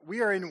We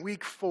are in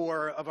week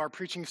 4 of our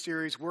preaching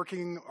series,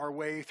 working our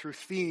way through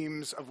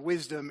themes of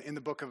wisdom in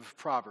the book of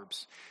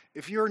Proverbs.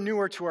 If you're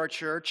newer to our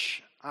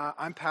church,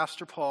 I'm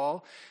Pastor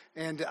Paul,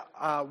 and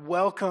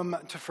welcome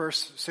to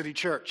First City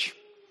Church.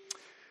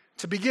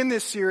 To begin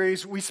this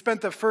series, we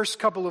spent the first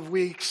couple of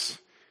weeks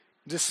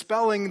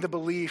dispelling the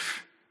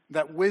belief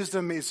that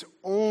wisdom is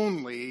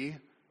only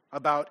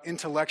about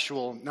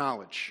intellectual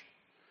knowledge.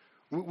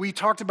 We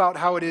talked about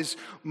how it is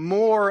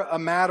more a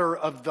matter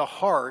of the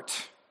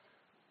heart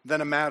than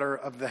a matter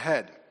of the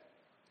head.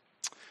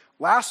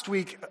 Last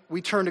week,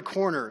 we turned a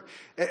corner,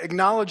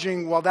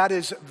 acknowledging while that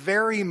is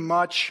very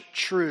much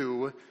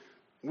true,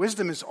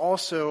 wisdom is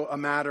also a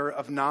matter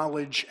of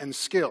knowledge and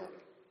skill.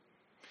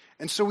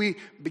 And so we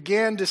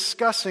began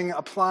discussing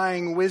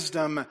applying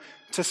wisdom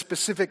to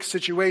specific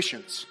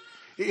situations.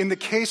 In the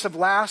case of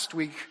last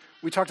week,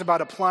 we talked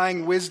about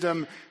applying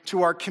wisdom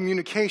to our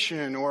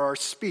communication or our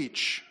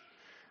speech.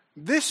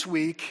 This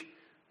week,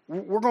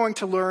 we're going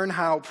to learn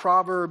how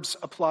Proverbs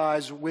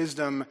applies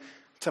wisdom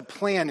to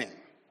planning,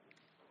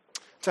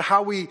 to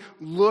how we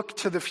look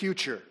to the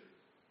future,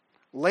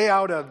 lay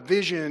out a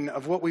vision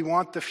of what we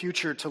want the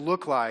future to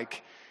look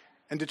like,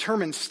 and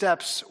determine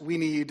steps we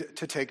need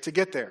to take to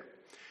get there.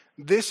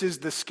 This is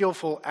the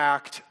skillful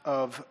act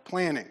of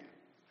planning.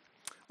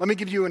 Let me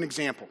give you an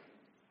example.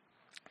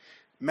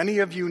 Many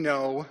of you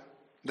know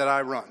that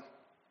I run.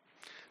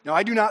 Now,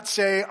 I do not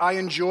say I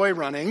enjoy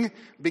running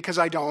because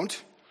I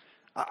don't.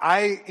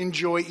 I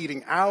enjoy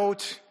eating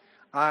out.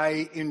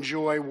 I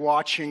enjoy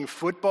watching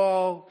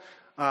football.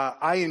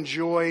 I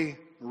enjoy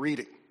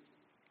reading.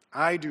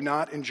 I do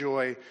not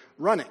enjoy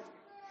running.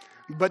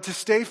 But to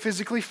stay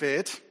physically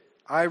fit,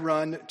 I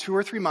run 2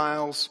 or 3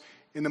 miles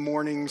in the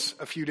mornings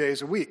a few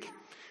days a week.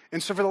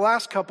 And so for the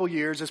last couple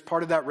years, as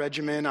part of that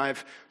regimen,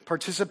 I've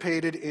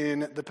participated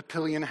in the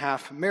Papillion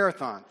Half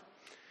Marathon.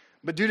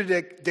 But due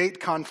to date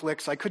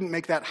conflicts, I couldn't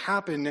make that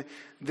happen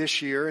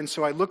this year. And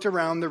so I looked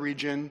around the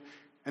region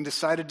and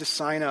decided to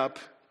sign up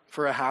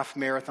for a half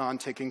marathon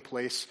taking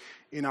place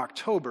in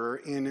October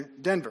in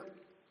Denver.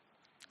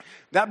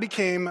 That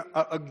became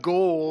a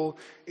goal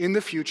in the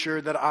future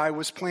that I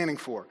was planning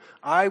for.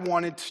 I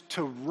wanted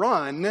to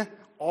run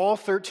all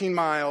 13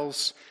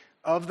 miles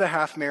of the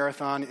half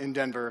marathon in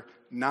Denver,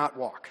 not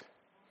walk.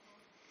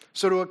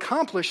 So to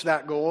accomplish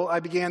that goal, I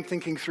began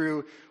thinking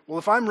through, well,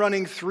 if I'm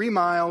running 3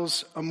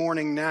 miles a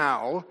morning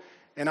now,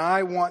 and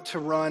I want to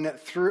run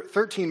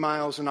 13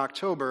 miles in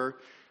October,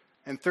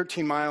 and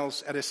 13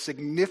 miles at a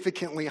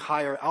significantly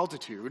higher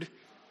altitude,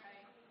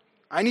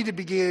 I need to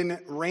begin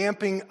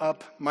ramping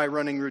up my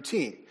running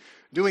routine,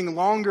 doing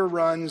longer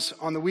runs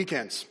on the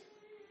weekends.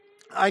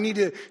 I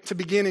need to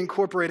begin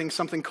incorporating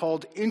something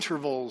called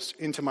intervals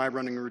into my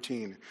running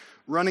routine,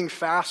 running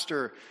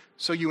faster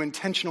so you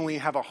intentionally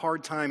have a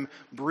hard time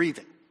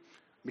breathing,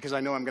 because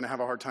I know I'm going to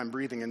have a hard time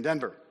breathing in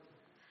Denver.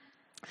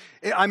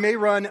 I may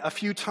run a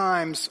few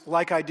times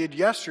like I did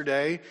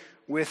yesterday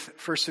with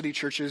First City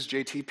Church's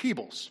J.T.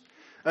 Peebles,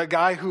 a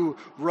guy who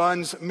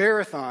runs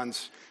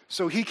marathons,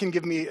 so he can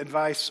give me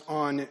advice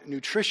on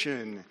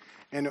nutrition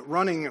and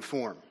running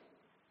form.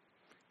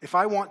 If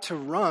I want to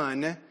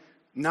run,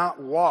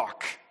 not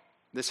walk,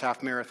 this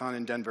half marathon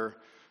in Denver,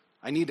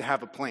 I need to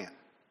have a plan.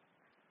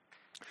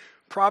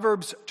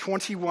 Proverbs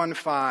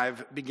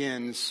 21:5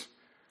 begins,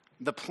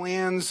 "The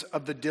plans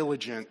of the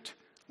diligent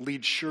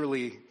lead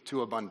surely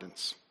to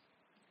abundance."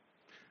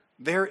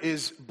 There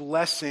is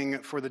blessing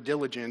for the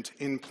diligent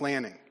in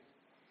planning.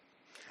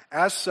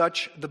 As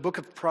such, the book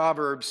of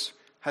Proverbs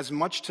has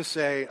much to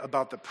say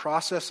about the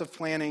process of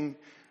planning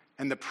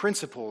and the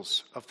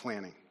principles of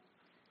planning.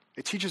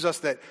 It teaches us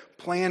that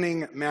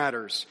planning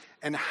matters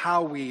and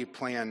how we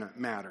plan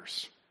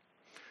matters.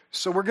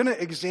 So we're going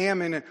to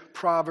examine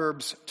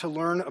Proverbs to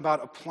learn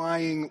about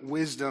applying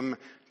wisdom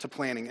to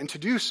planning. And to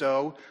do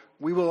so,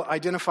 we will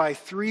identify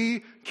 3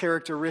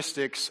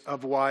 characteristics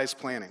of wise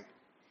planning.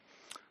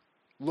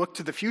 Look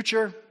to the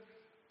future,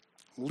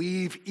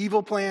 leave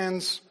evil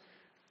plans,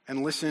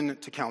 and listen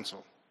to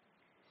counsel.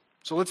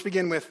 So let's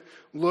begin with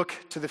look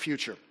to the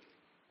future.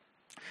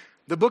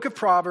 The book of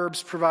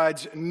Proverbs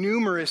provides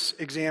numerous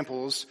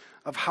examples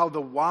of how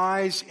the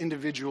wise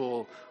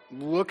individual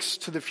looks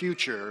to the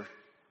future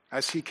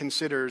as he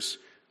considers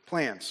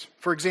plans.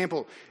 For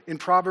example, in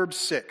Proverbs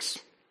 6,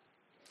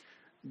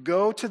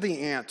 "Go to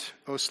the ant,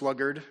 O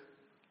sluggard,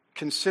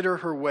 consider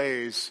her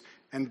ways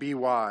and be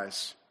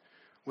wise.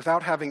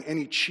 Without having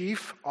any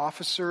chief,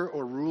 officer,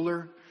 or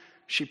ruler,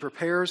 she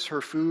prepares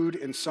her food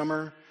in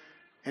summer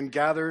and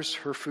gathers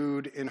her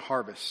food in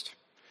harvest."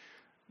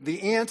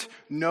 The ant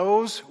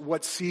knows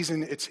what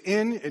season it's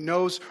in, it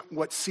knows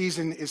what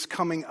season is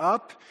coming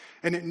up,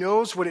 and it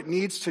knows what it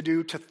needs to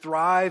do to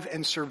thrive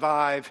and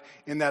survive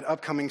in that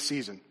upcoming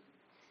season.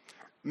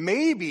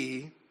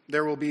 Maybe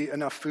there will be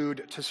enough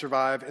food to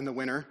survive in the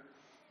winter,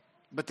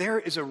 but there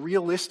is a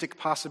realistic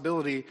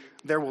possibility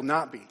there will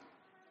not be.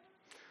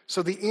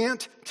 So the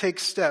ant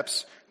takes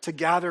steps to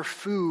gather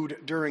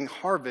food during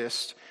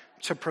harvest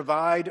to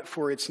provide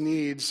for its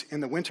needs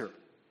in the winter.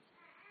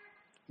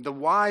 The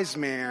wise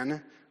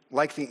man,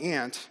 like the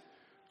ant,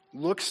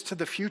 looks to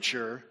the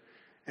future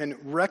and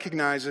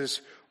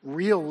recognizes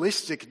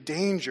realistic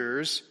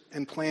dangers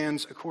and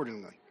plans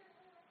accordingly.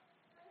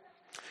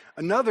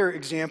 Another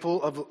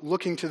example of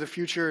looking to the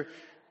future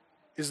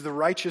is the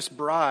righteous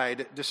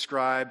bride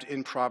described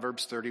in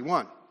Proverbs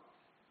 31.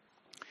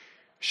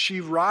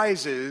 She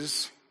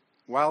rises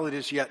while it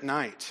is yet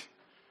night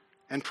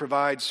and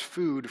provides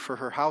food for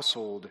her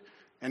household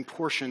and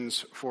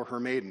portions for her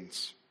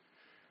maidens.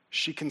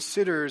 She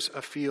considers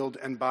a field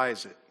and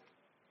buys it.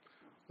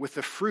 With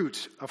the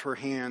fruit of her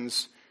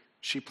hands,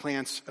 she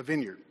plants a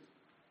vineyard.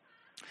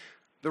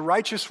 The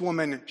righteous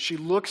woman, she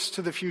looks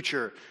to the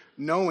future,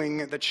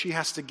 knowing that she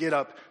has to get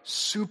up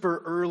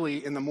super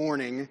early in the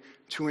morning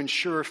to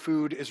ensure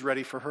food is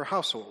ready for her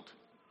household.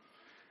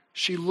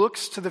 She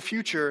looks to the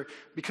future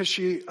because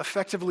she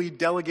effectively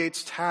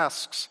delegates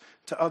tasks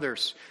to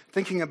others,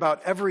 thinking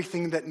about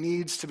everything that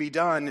needs to be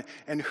done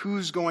and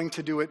who's going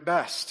to do it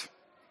best.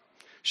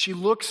 She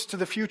looks to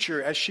the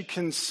future as she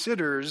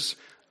considers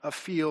a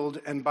field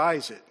and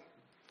buys it.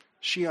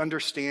 She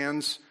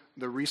understands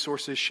the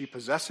resources she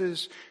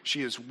possesses.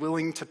 She is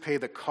willing to pay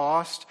the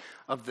cost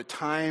of the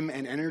time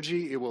and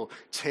energy it will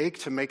take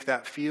to make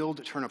that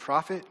field turn a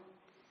profit.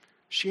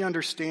 She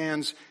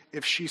understands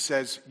if she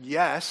says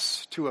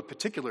yes to a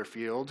particular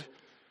field,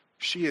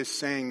 she is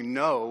saying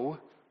no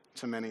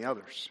to many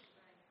others.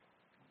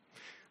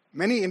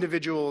 Many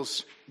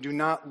individuals do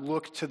not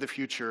look to the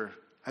future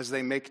as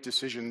they make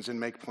decisions and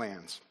make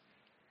plans.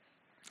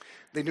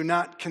 They do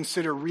not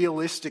consider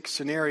realistic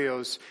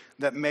scenarios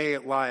that may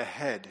lie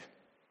ahead.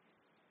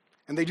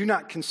 And they do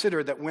not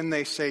consider that when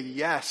they say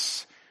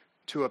yes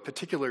to a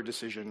particular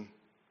decision,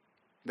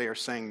 they are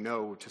saying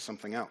no to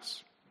something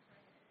else.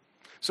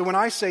 So when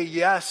I say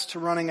yes to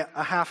running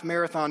a half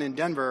marathon in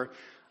Denver,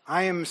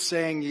 I am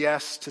saying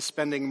yes to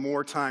spending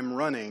more time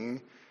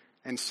running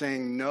and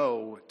saying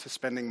no to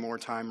spending more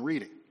time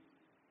reading.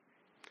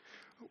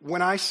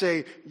 When I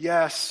say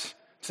yes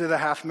to the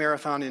half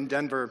marathon in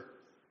Denver,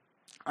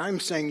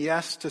 I'm saying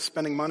yes to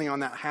spending money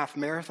on that half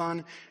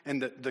marathon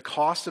and the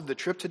cost of the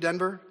trip to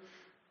Denver,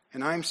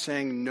 and I'm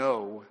saying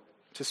no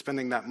to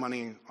spending that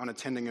money on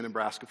attending a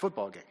Nebraska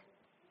football game.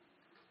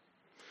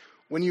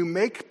 When you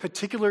make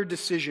particular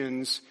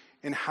decisions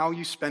in how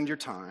you spend your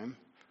time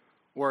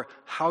or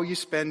how you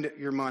spend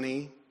your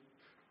money,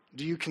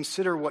 do you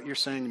consider what you're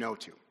saying no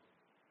to?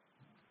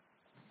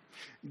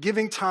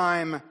 Giving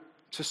time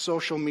to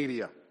social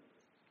media,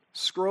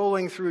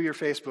 scrolling through your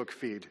Facebook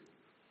feed,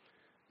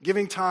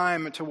 giving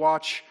time to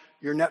watch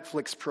your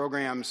Netflix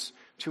programs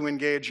to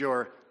engage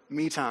your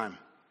me time.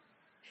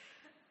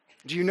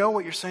 Do you know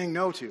what you're saying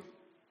no to?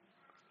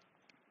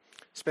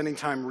 Spending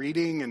time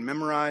reading and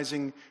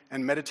memorizing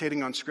and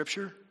meditating on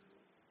Scripture?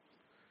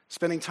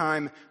 Spending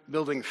time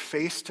building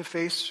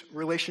face-to-face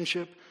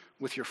relationship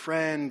with your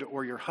friend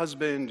or your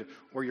husband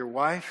or your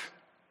wife?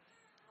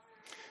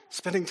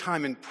 Spending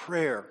time in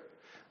prayer,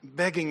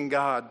 begging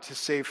God to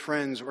save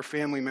friends or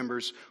family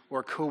members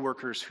or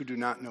coworkers who do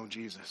not know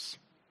Jesus?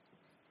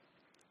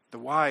 The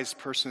wise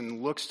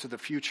person looks to the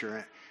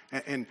future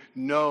and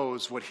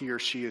knows what he or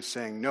she is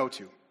saying no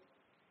to.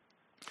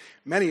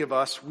 Many of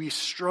us, we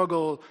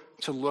struggle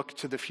to look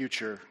to the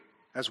future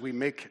as we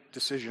make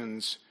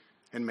decisions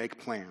and make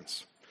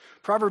plans.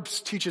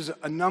 Proverbs teaches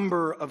a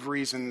number of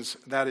reasons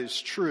that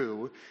is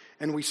true,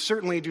 and we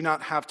certainly do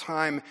not have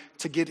time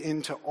to get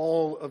into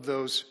all of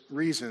those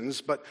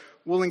reasons, but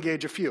we'll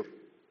engage a few.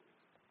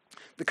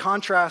 The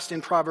contrast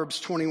in Proverbs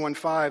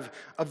 21:5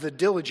 of the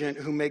diligent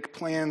who make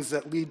plans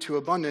that lead to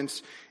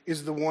abundance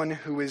is the one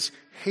who is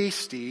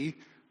hasty,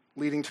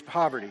 leading to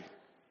poverty.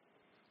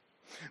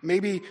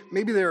 Maybe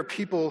there are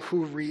people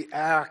who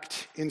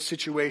react in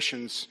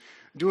situations,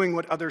 doing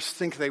what others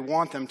think they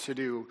want them to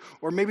do,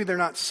 or maybe they're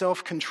not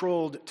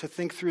self-controlled to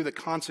think through the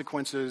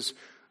consequences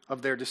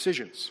of their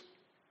decisions.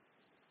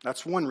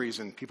 That's one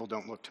reason people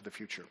don't look to the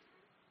future.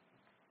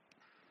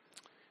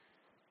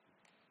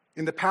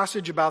 In the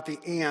passage about the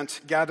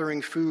ant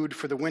gathering food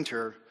for the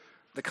winter,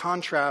 the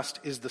contrast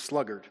is the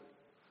sluggard.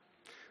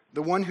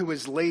 The one who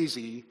is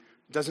lazy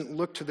doesn't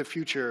look to the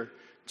future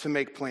to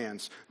make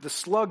plans. The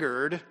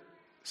sluggard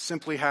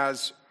simply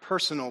has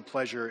personal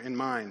pleasure in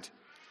mind.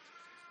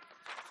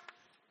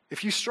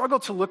 If you struggle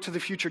to look to the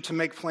future to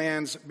make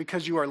plans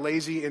because you are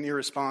lazy and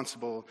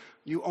irresponsible,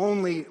 you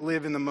only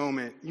live in the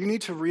moment, you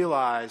need to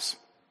realize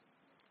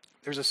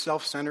there's a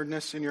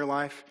self-centeredness in your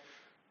life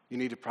you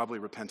need to probably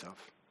repent of.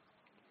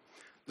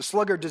 The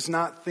sluggard does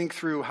not think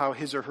through how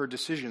his or her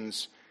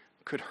decisions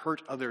could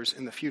hurt others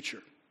in the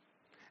future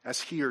as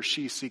he or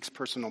she seeks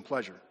personal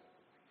pleasure.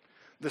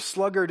 The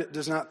sluggard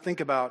does not think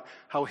about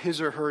how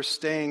his or her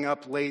staying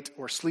up late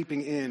or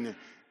sleeping in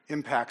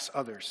impacts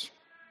others.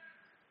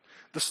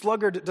 The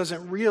sluggard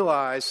doesn't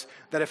realize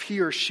that if he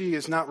or she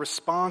is not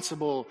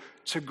responsible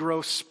to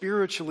grow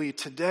spiritually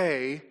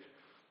today,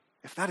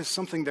 if that is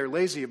something they're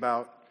lazy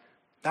about,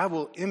 that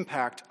will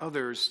impact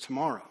others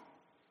tomorrow.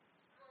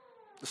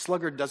 The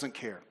sluggard doesn't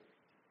care.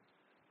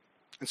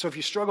 And so if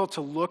you struggle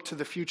to look to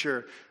the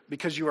future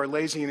because you are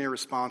lazy and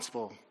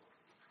irresponsible,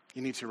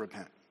 you need to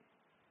repent.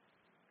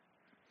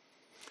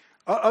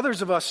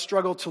 Others of us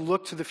struggle to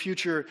look to the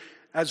future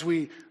as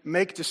we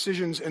make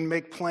decisions and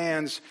make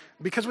plans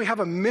because we have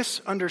a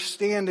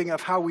misunderstanding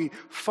of how we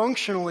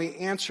functionally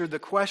answer the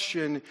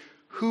question,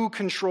 who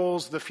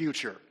controls the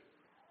future,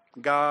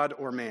 God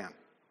or man?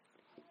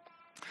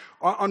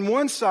 On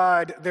one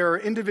side, there are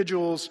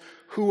individuals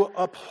who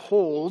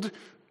uphold,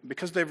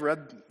 because they've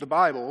read the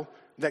Bible,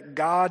 that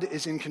God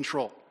is in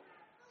control.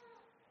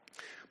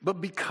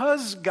 But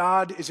because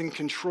God is in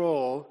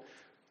control,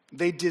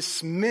 they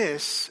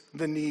dismiss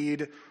the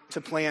need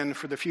to plan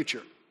for the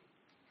future.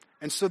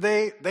 And so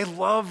they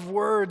love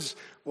words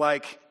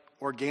like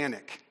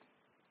organic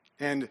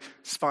and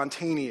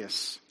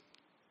spontaneous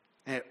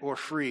or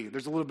free.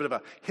 There's a little bit of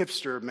a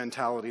hipster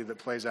mentality that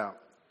plays out.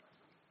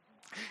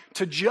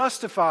 To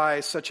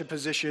justify such a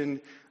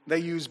position, they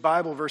use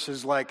Bible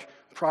verses like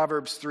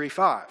Proverbs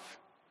 3:5.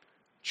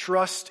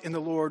 Trust in the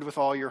Lord with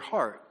all your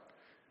heart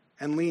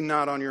and lean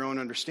not on your own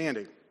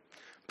understanding.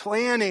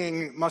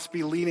 Planning must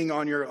be leaning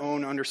on your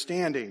own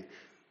understanding.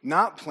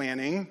 Not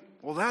planning,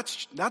 well,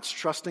 that's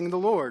trusting the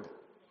Lord.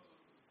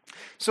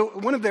 So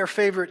one of their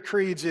favorite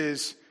creeds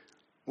is,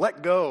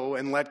 let go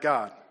and let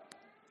God.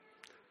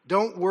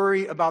 Don't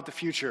worry about the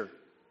future.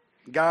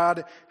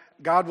 God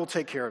will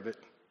take care of it.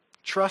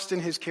 Trust in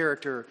his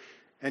character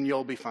and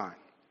you'll be fine.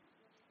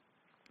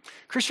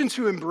 Christians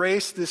who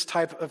embrace this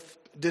type of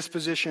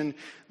disposition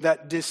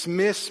that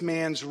dismiss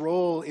man's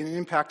role in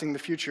impacting the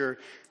future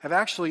have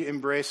actually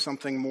embraced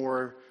something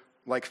more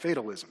like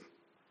fatalism.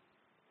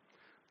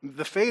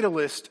 The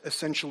fatalist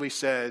essentially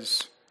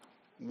says,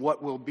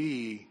 what will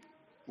be,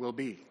 will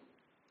be.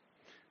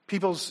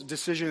 People's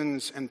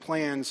decisions and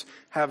plans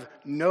have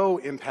no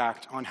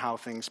impact on how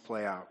things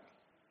play out.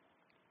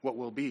 What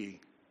will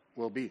be,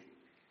 will be.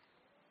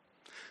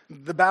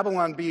 The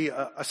Babylon Bee,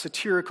 a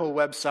satirical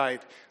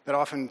website that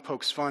often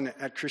pokes fun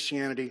at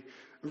Christianity,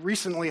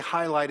 recently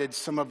highlighted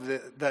some of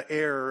the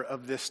error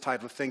of this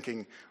type of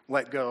thinking,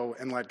 let go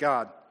and let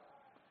God.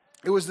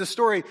 It was the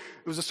story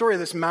of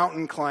this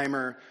mountain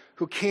climber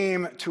who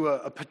came to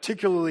a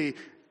particularly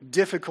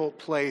difficult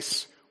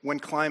place when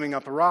climbing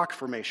up a rock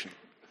formation.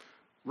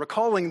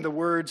 Recalling the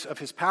words of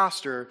his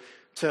pastor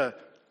to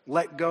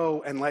let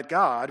go and let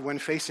God when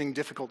facing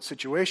difficult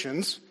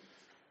situations,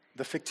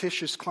 the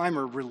fictitious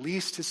climber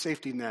released his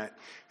safety net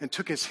and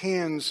took his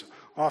hands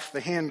off the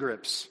hand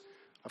grips,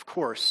 of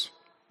course,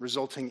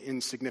 resulting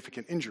in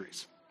significant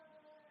injuries.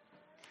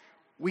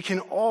 We can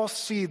all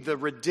see the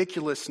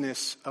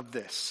ridiculousness of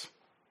this.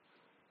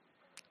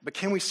 But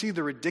can we see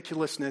the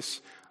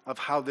ridiculousness of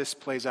how this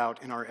plays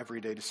out in our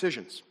everyday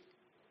decisions?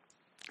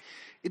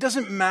 It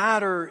doesn't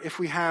matter if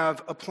we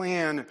have a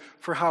plan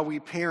for how we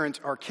parent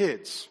our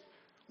kids.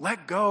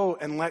 Let go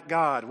and let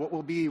God. What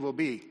will be, will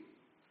be.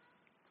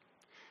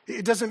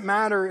 It doesn't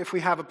matter if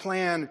we have a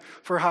plan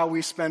for how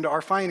we spend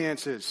our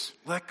finances.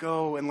 Let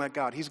go and let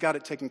God. He's got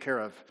it taken care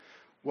of.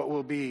 What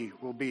will be,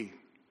 will be.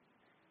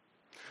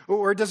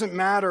 Or it doesn't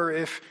matter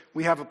if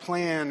we have a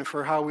plan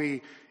for how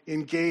we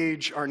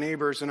engage our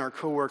neighbors and our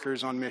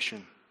coworkers on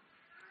mission.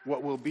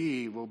 What will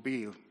be, will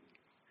be.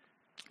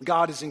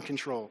 God is in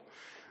control.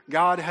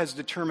 God has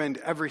determined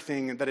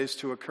everything that is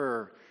to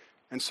occur,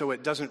 and so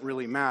it doesn't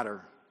really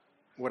matter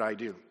what I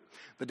do.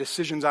 The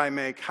decisions I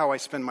make, how I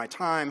spend my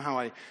time, how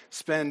I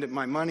spend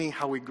my money,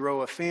 how we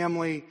grow a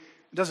family,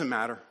 it doesn't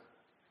matter.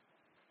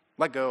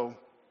 Let go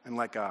and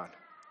let God.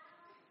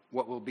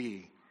 What will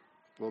be,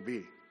 will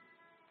be.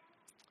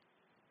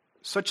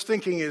 Such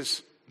thinking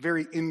is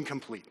very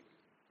incomplete.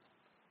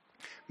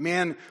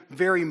 Man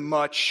very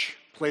much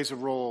plays a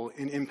role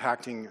in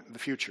impacting the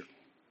future.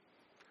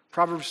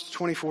 Proverbs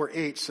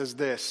 24:8 says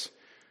this,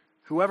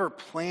 whoever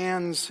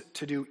plans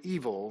to do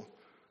evil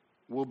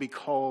will be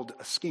called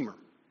a schemer.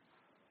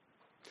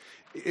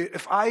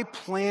 If I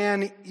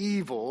plan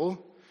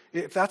evil,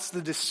 if that's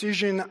the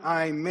decision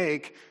I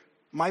make,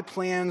 my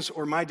plans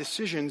or my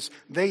decisions,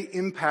 they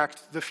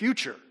impact the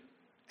future,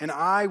 and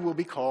I will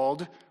be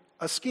called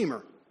a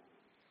schemer.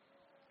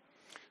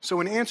 So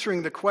in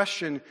answering the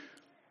question,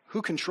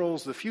 who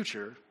controls the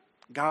future,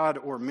 God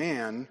or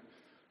man,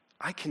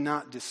 I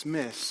cannot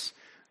dismiss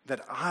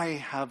that I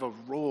have a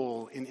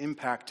role in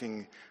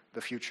impacting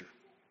the future.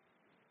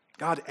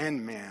 God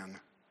and man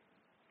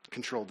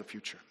control the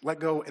future. Let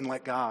go and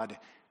let God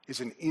is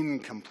an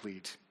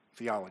incomplete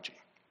theology.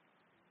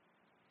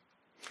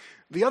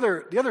 The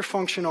other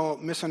functional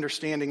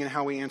misunderstanding in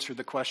how we answer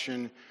the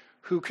question,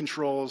 who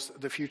controls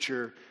the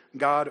future,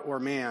 God or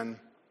man,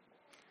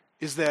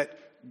 is that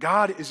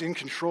God is in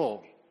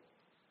control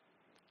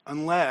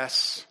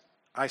unless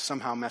I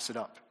somehow mess it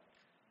up.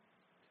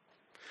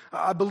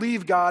 I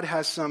believe God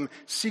has some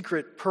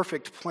secret,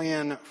 perfect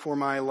plan for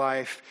my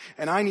life,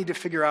 and I need to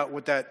figure out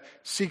what that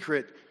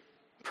secret,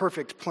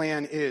 perfect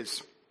plan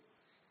is.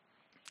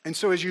 And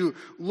so as you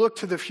look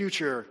to the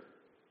future,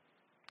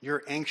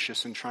 you're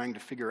anxious and trying to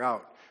figure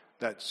out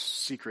that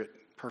secret,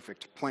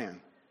 perfect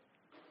plan.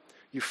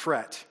 You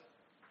fret.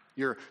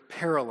 You're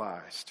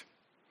paralyzed.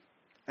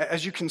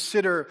 As you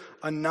consider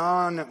a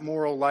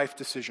non-moral life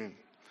decision,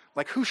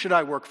 like who should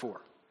I work for?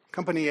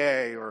 Company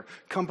A or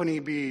Company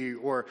B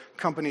or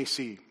Company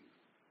C?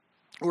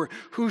 Or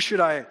who should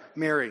I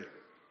marry?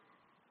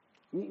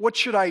 What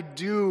should I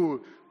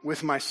do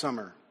with my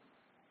summer?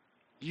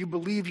 You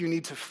believe you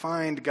need to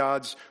find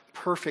God's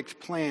perfect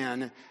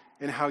plan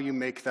in how you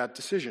make that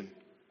decision.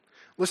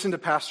 Listen to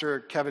Pastor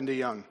Kevin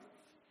DeYoung.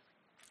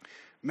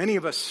 Many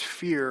of us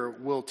fear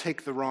we'll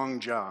take the wrong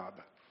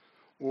job,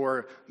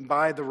 or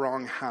buy the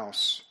wrong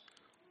house,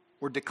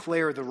 or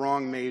declare the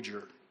wrong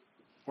major,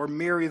 or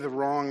marry the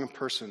wrong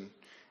person,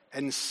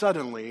 and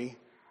suddenly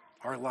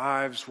our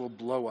lives will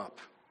blow up.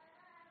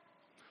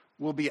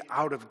 We'll be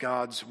out of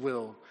God's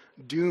will,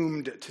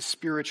 doomed to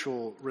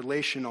spiritual,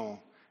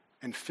 relational,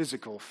 and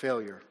physical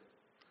failure.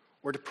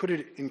 Or to put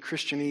it in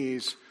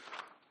Christianese,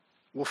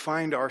 we'll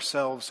find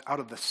ourselves out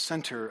of the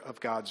center of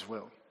God's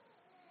will.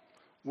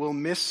 We'll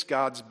miss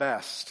God's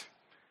best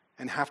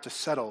and have to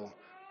settle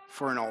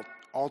for an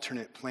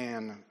alternate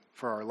plan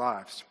for our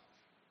lives.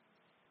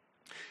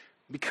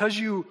 Because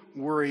you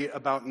worry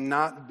about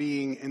not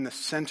being in the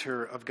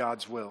center of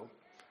God's will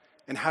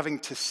and having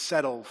to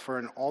settle for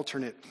an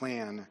alternate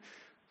plan,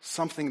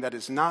 something that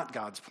is not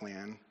God's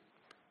plan,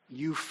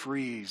 you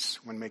freeze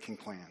when making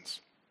plans.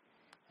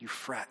 You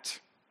fret.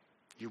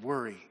 You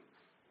worry.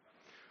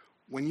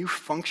 When you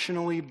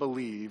functionally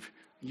believe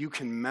you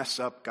can mess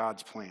up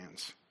God's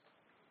plans,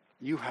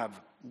 you have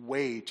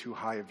way too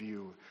high a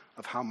view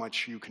of how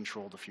much you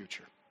control the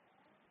future.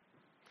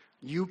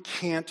 You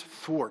can't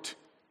thwart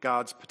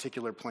God's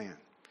particular plan.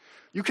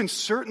 You can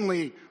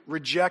certainly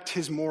reject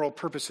his moral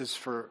purposes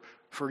for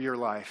your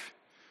life.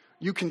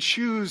 You can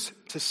choose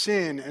to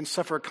sin and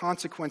suffer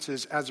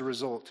consequences as a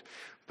result,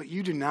 but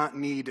you do not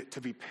need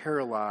to be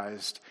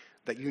paralyzed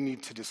that you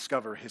need to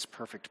discover his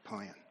perfect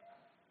plan.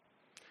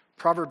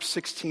 Proverbs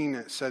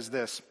 16 says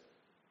this,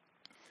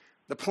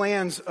 "The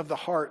plans of the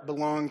heart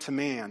belong to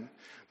man,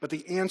 but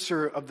the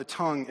answer of the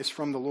tongue is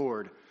from the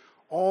Lord.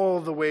 All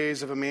the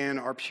ways of a man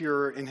are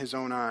pure in his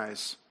own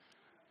eyes,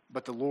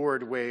 but the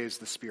Lord weighs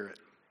the spirit.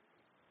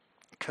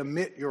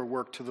 Commit your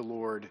work to the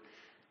Lord,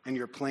 and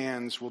your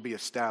plans will be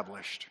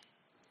established.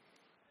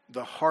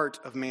 The heart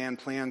of man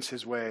plans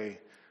his way,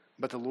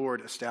 but the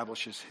Lord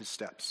establishes his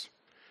steps."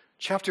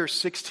 Chapter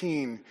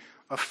 16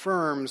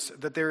 affirms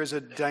that there is a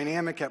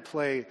dynamic at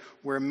play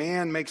where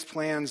man makes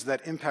plans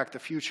that impact the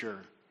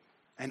future,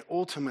 and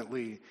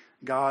ultimately,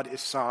 God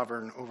is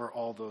sovereign over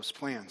all those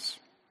plans.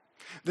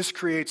 This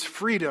creates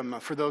freedom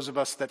for those of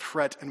us that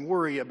fret and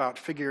worry about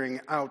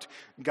figuring out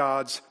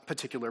God's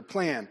particular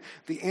plan.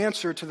 The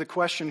answer to the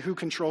question, who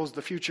controls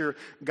the future,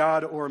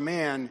 God or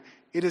man,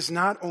 it is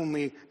not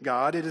only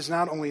God, it is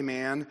not only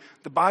man.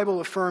 The Bible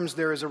affirms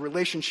there is a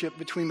relationship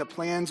between the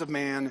plans of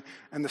man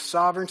and the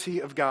sovereignty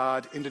of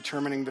God in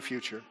determining the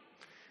future.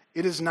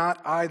 It is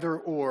not either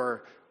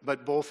or,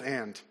 but both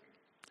and.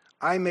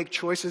 I make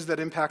choices that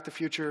impact the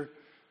future,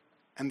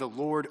 and the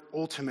Lord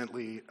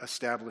ultimately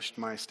established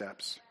my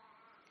steps.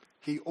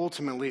 He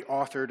ultimately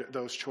authored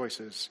those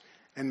choices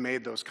and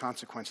made those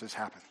consequences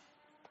happen.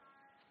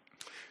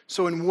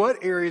 So in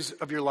what areas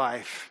of your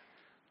life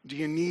do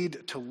you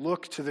need to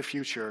look to the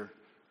future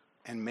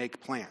and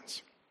make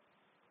plans?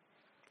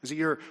 Is it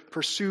your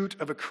pursuit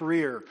of a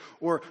career?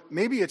 Or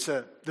maybe it's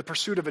the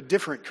pursuit of a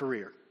different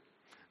career.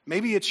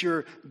 Maybe it's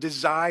your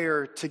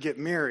desire to get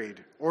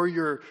married, or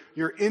you're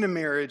in a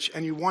marriage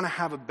and you want to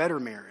have a better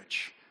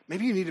marriage.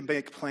 Maybe you need to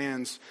make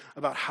plans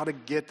about how to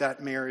get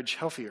that marriage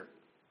healthier.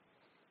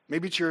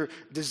 Maybe it's your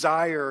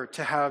desire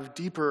to have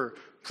deeper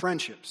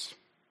friendships.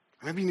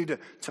 Maybe you need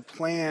to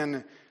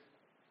plan,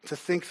 to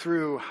think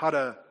through how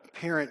to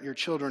parent your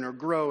children or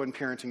grow in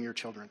parenting your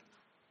children.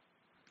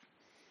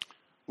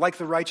 Like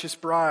the righteous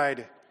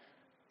bride,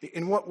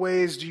 in what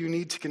ways do you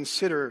need to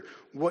consider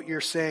what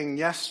you're saying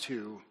yes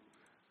to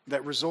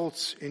that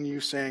results in you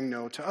saying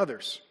no to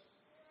others?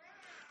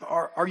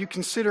 Are you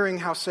considering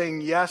how saying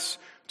yes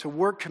to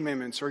work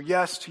commitments or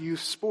yes to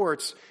youth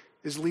sports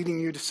is leading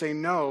you to say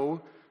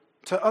no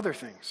to other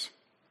things?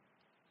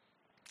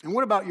 And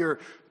what about your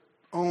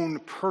own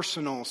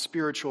personal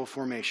spiritual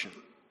formation?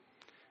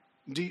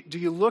 Do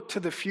you look to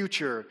the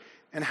future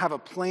and have a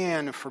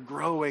plan for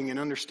growing and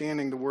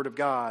understanding the Word of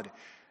God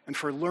and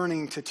for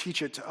learning to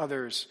teach it to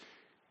others?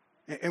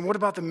 And what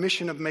about the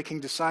mission of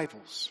making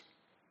disciples?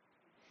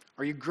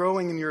 Are you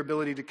growing in your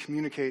ability to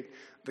communicate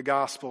the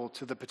gospel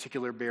to the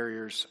particular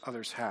barriers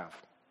others have?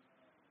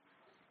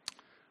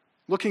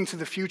 Looking to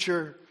the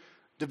future,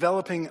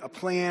 developing a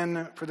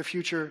plan for the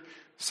future,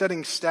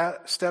 setting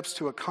steps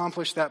to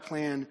accomplish that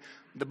plan,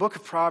 the book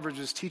of Proverbs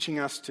is teaching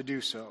us to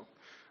do so.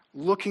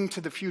 Looking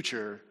to the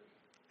future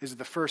is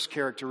the first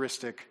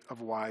characteristic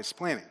of wise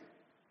planning.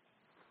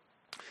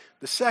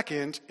 The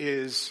second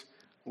is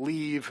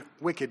leave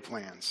wicked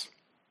plans.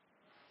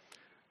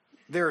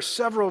 There are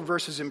several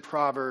verses in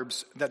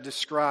Proverbs that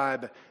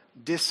describe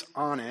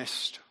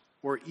dishonest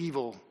or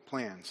evil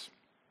plans.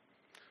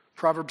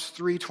 Proverbs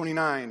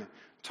 3:29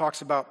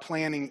 talks about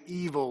planning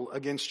evil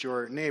against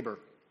your neighbor.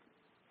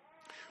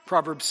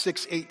 Proverbs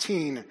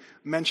 6:18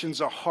 mentions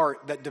a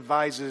heart that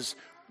devises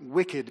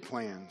wicked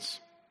plans.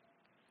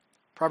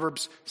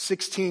 Proverbs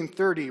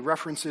 16:30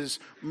 references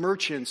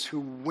merchants who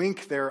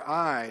wink their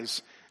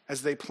eyes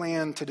as they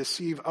plan to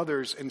deceive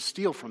others and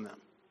steal from them.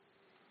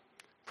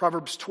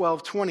 Proverbs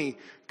 12:20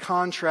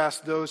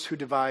 contrasts those who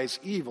devise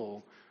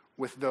evil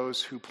with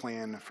those who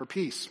plan for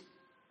peace.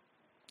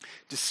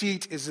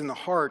 Deceit is in the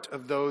heart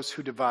of those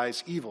who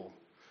devise evil,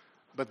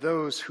 but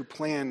those who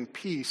plan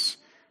peace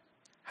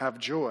have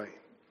joy.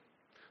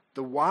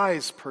 The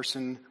wise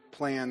person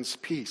plans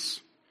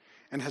peace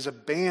and has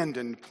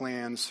abandoned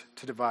plans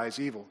to devise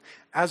evil.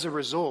 As a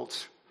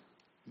result,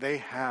 they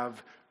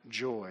have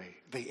joy.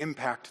 They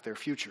impact their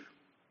future.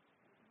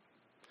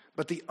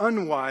 But the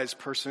unwise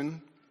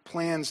person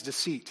plans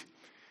deceit.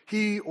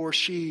 He or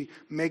she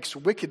makes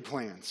wicked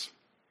plans.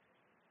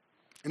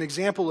 An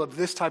example of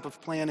this type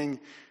of planning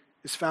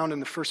is found in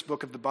the first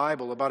book of the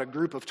Bible about a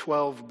group of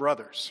 12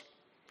 brothers.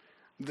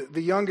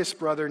 The youngest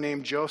brother,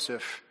 named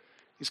Joseph,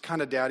 is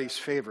kind of daddy's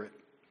favorite.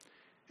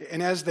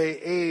 And as they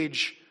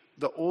age,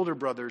 the older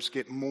brothers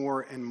get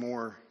more and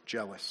more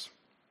jealous.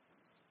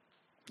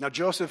 Now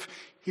Joseph,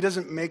 he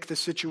doesn't make the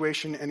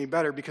situation any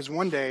better, because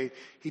one day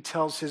he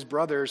tells his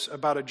brothers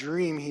about a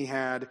dream he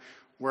had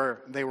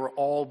where they were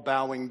all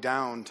bowing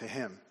down to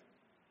him.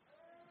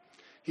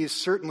 He is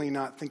certainly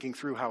not thinking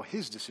through how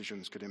his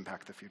decisions could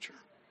impact the future.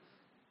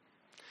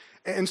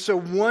 And so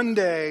one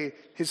day,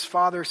 his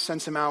father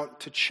sends him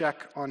out to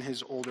check on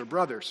his older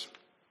brothers.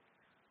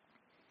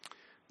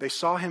 They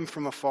saw him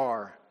from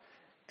afar,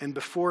 and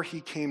before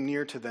he came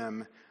near to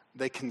them,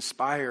 they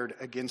conspired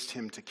against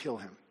him to kill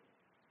him.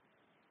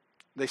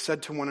 They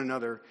said to one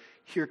another,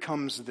 "Here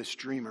comes this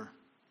dreamer.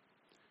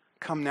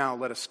 Come now,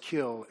 let us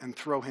kill and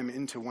throw him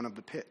into one of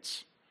the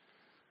pits.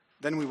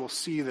 Then we will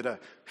see that a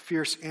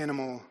fierce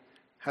animal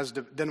has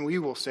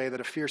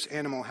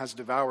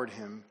devoured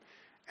him,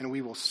 and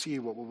we will see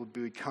what will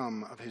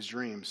become of his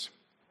dreams."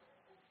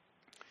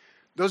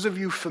 Those of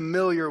you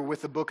familiar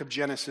with the book of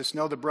Genesis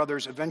know the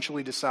brothers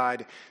eventually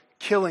decide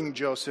killing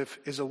Joseph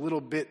is a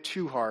little bit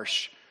too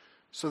harsh,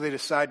 so they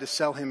decide to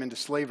sell him into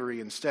slavery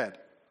instead.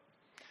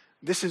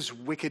 This is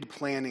wicked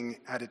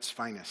planning at its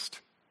finest.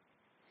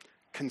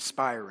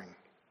 Conspiring,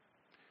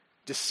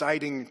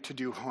 deciding to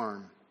do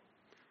harm,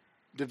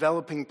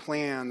 developing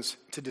plans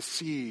to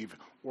deceive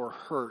or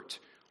hurt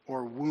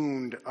or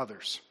wound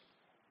others.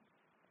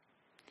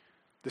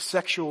 The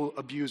sexual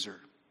abuser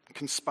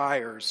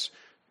conspires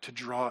to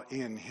draw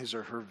in his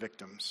or her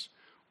victims,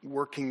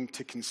 working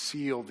to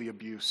conceal the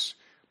abuse,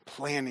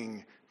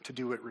 planning to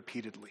do it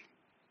repeatedly.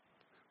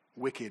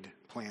 Wicked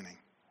planning.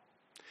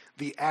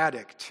 The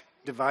addict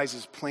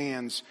devises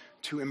plans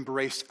to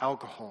embrace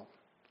alcohol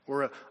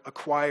or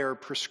acquire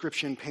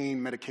prescription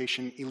pain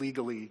medication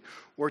illegally,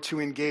 or to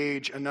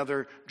engage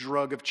another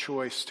drug of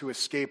choice to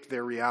escape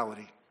their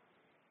reality.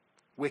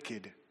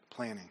 Wicked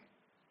planning.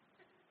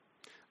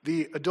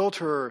 The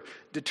adulterer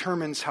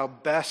determines how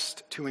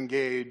best to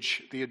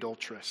engage the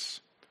adulteress.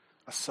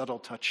 A subtle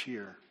touch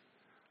here,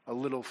 a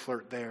little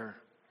flirt there,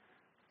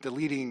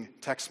 deleting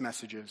text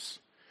messages,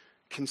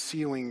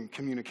 concealing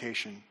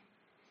communication,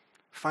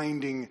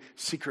 finding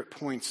secret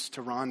points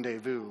to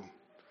rendezvous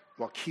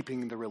while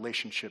keeping the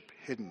relationship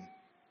hidden.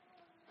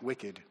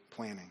 Wicked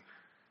planning.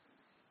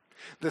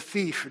 The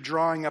thief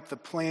drawing up the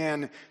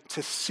plan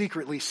to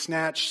secretly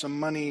snatch some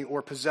money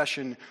or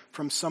possession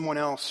from someone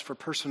else for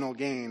personal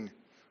gain.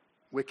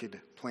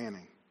 Wicked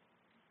planning.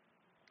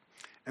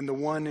 And the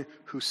one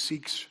who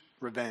seeks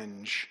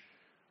revenge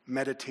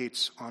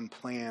meditates on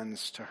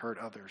plans to hurt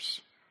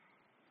others.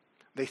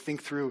 They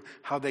think through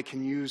how they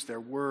can use their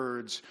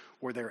words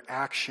or their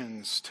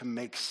actions to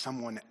make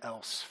someone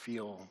else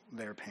feel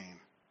their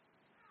pain.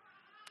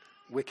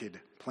 Wicked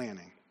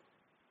planning.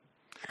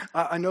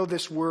 I know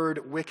this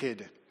word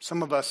wicked,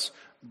 some of us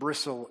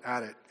bristle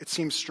at it. It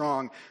seems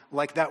strong,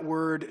 like that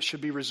word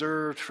should be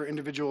reserved for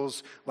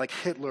individuals like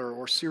Hitler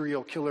or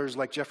serial killers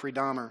like Jeffrey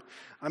Dahmer.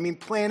 I mean,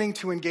 planning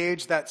to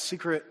engage that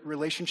secret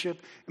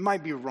relationship, it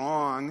might be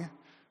wrong,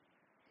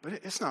 but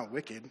it's not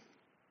wicked.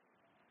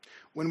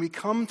 When we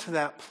come to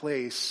that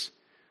place,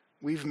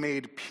 we've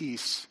made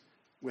peace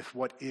with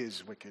what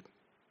is wicked.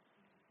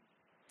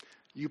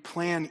 You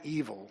plan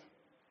evil,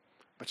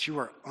 but you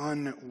are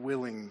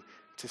unwilling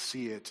to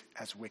see it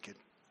as wicked.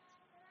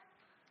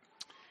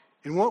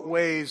 In what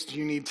ways do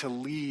you need to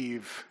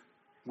leave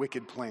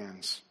wicked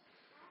plans?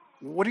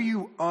 What are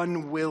you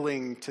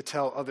unwilling to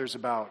tell others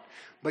about,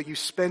 but you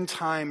spend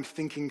time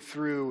thinking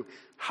through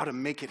how to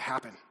make it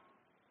happen?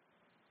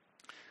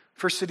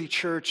 First City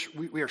Church,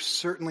 we are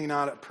certainly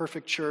not a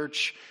perfect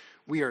church.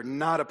 We are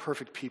not a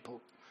perfect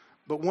people.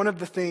 But one of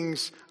the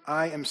things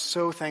I am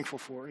so thankful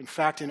for, in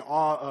fact in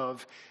awe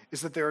of,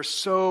 is that there are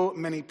so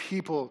many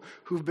people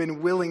who've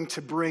been willing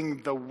to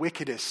bring the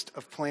wickedest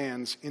of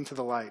plans into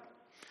the light.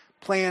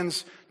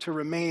 Plans to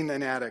remain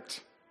an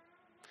addict.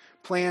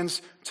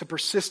 Plans to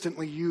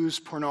persistently use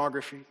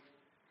pornography.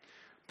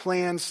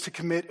 Plans to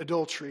commit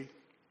adultery.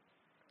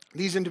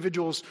 These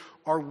individuals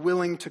are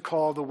willing to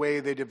call the way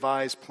they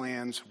devise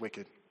plans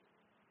wicked.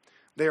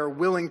 They are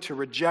willing to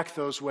reject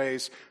those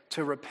ways,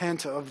 to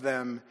repent of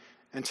them,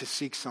 and to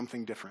seek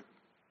something different.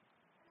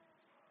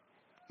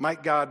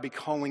 Might God be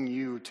calling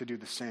you to do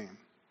the same?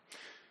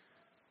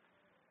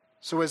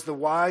 So as the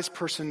wise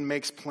person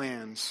makes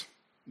plans,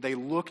 they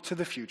look to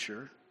the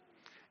future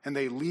and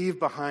they leave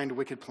behind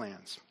wicked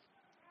plans.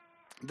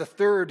 The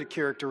third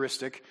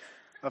characteristic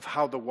of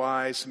how the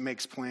wise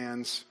makes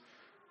plans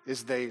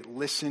is they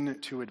listen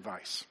to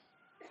advice.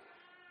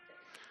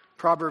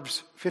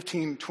 Proverbs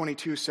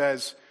 15:22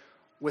 says,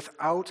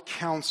 "Without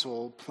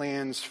counsel,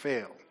 plans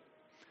fail,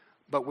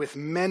 but with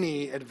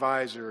many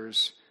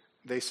advisors,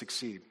 they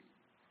succeed."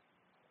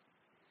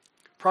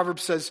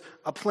 Proverbs says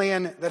a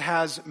plan that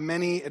has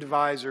many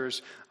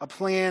advisors, a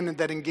plan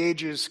that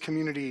engages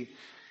community,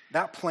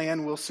 that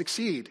plan will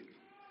succeed.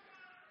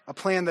 A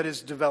plan that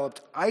is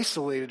developed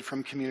isolated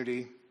from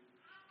community,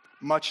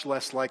 much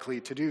less likely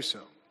to do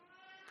so.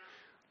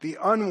 The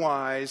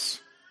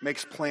unwise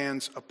makes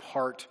plans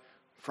apart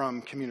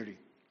from community.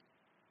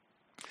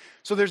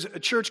 So there's a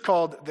church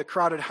called the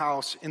Crowded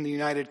House in the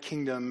United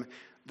Kingdom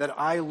that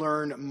I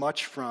learn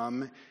much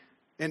from,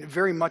 and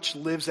very much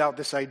lives out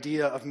this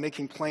idea of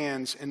making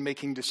plans and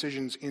making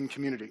decisions in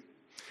community.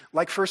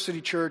 Like First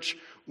City Church,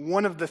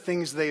 one of the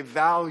things they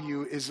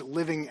value is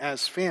living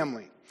as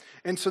family.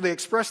 And so they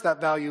express that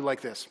value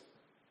like this: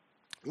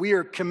 we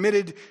are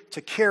committed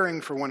to caring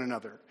for one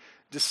another,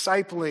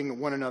 discipling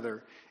one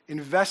another,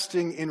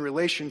 investing in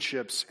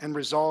relationships, and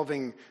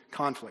resolving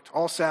conflict.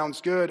 All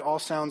sounds good, all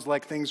sounds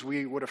like things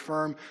we would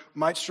affirm.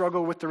 Might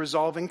struggle with the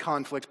resolving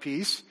conflict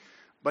piece,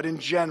 but in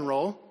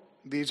general,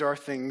 these are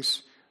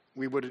things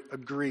we would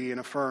agree and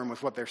affirm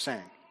with what they're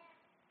saying.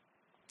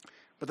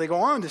 But they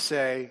go on to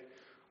say,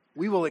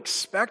 we will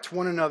expect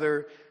one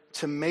another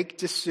to make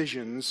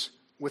decisions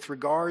with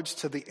regards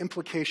to the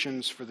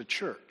implications for the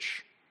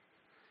church,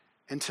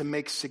 and to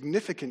make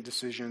significant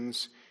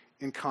decisions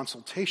in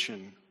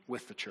consultation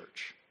with the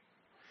church.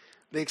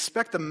 They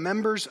expect the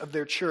members of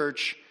their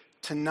church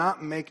to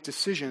not make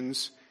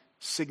decisions,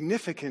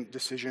 significant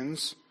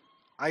decisions,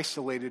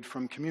 isolated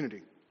from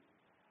community.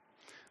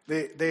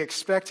 They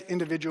expect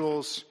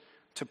individuals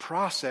to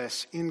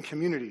process in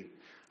community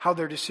how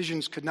their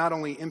decisions could not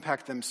only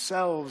impact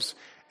themselves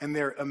and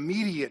their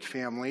immediate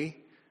family,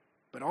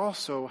 but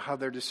also how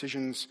their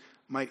decisions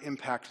might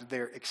impact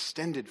their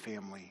extended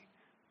family,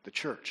 the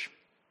church.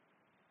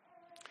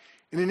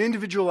 In an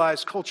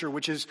individualized culture,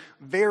 which is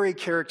very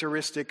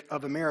characteristic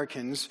of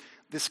Americans,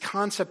 this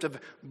concept of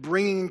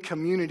bringing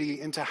community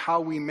into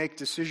how we make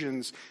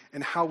decisions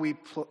and how we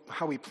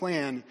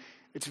plan,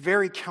 it's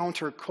very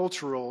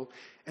countercultural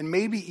and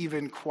maybe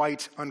even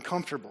quite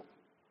uncomfortable.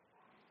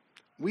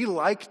 We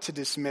like to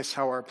dismiss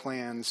how our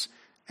plans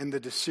and the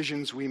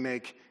decisions we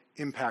make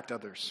impact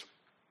others.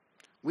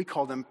 We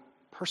call them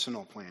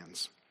personal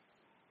plans.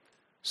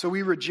 So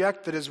we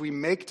reject that as we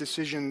make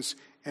decisions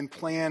and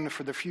plan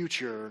for the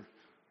future,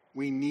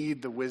 we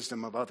need the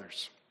wisdom of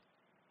others.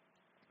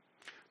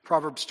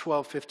 Proverbs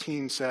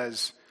 12:15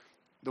 says,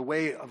 "The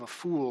way of a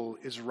fool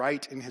is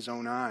right in his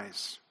own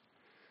eyes,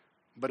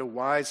 but a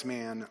wise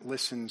man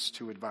listens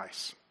to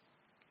advice."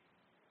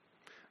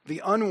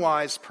 The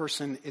unwise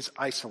person is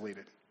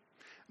isolated.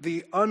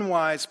 The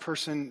unwise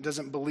person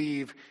doesn't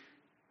believe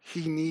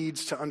he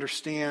needs to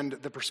understand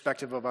the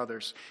perspective of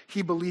others.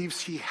 He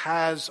believes he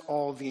has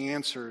all the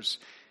answers.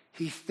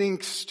 He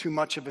thinks too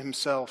much of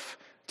himself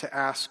to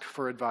ask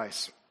for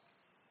advice.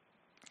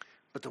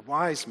 But the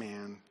wise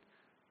man,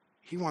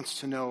 he wants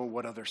to know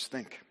what others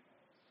think.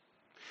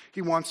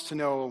 He wants to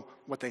know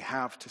what they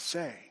have to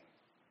say.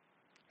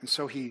 And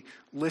so he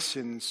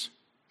listens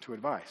to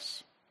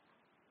advice.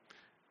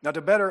 Now,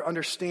 to better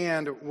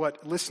understand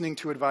what listening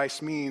to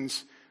advice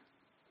means,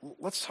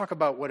 let's talk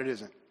about what it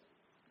isn't.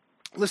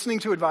 Listening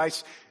to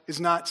advice is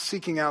not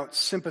seeking out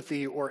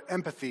sympathy or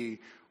empathy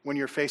when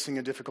you're facing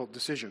a difficult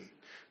decision.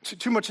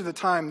 Too much of the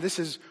time, this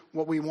is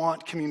what we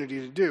want community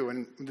to do,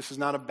 and this is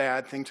not a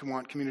bad thing to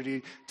want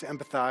community to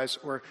empathize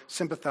or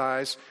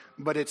sympathize,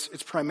 but it's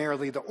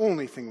primarily the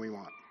only thing we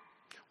want.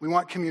 We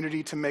want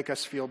community to make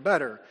us feel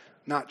better,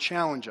 not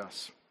challenge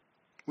us.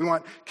 We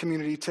want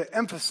community to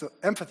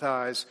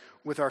empathize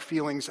with our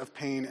feelings of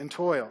pain and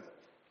toil.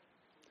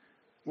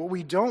 What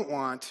we don't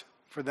want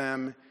for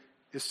them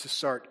is to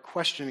start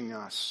questioning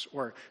us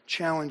or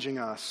challenging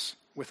us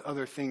with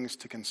other things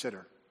to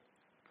consider.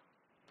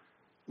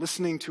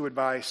 Listening to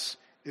advice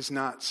is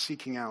not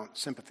seeking out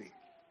sympathy.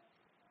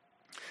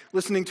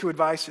 Listening to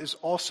advice is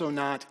also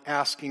not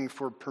asking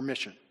for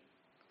permission.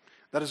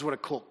 That is what a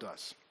cult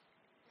does.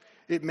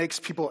 It makes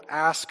people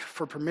ask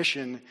for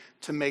permission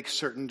to make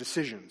certain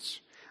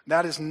decisions.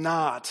 That is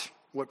not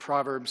what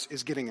Proverbs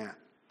is getting at.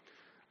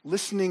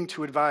 Listening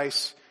to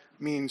advice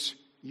means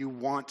you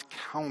want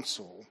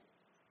counsel,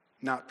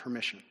 not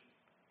permission.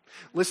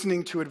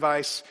 Listening to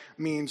advice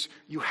means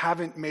you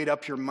haven't made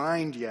up your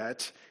mind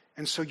yet,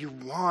 and so you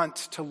want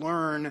to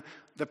learn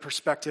the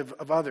perspective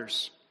of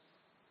others.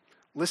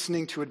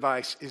 Listening to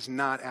advice is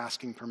not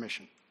asking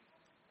permission.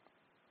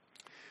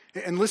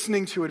 And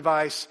listening to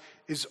advice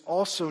is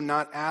also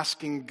not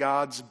asking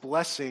God's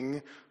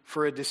blessing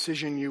for a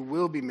decision you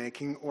will be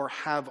making or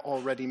have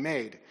already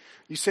made.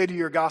 You say to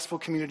your gospel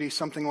community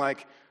something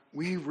like,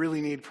 "We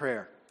really need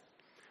prayer.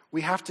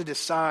 We have to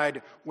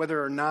decide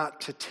whether or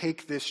not to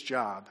take this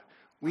job,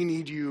 We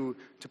need you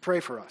to pray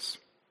for us.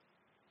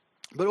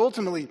 But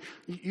ultimately,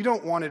 you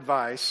don't want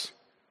advice.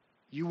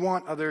 You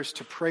want others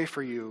to pray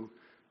for you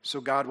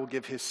so God will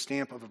give his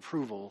stamp of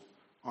approval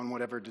on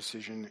whatever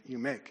decision you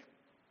make.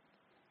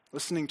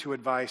 Listening to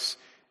advice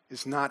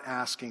is not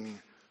asking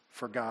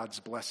for God's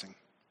blessing.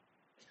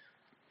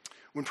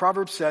 When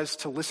Proverbs says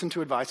to listen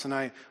to advice, and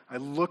I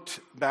looked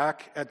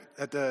back at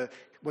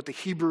what the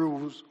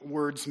Hebrew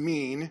words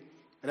mean,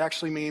 it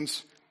actually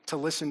means to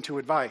listen to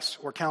advice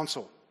or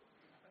counsel.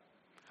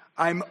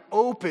 I'm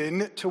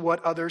open to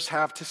what others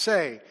have to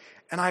say,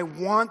 and I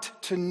want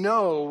to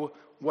know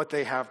what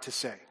they have to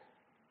say.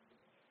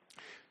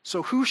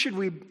 So who should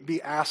we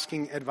be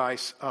asking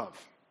advice of?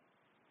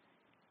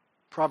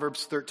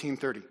 Proverbs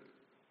 13:30.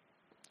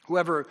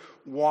 Whoever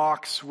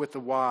walks with the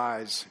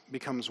wise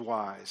becomes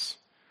wise,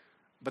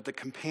 but the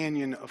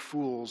companion of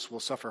fools will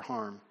suffer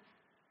harm.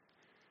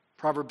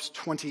 Proverbs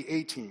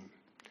 20:18.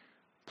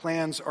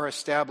 Plans are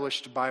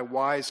established by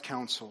wise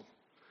counsel.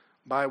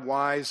 By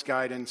wise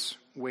guidance,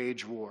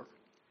 wage war.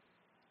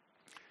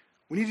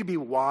 We need to be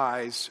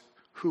wise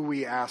who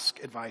we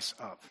ask advice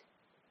of.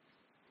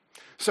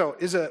 So,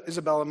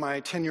 Isabella,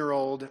 my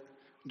 10-year-old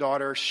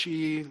daughter,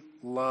 she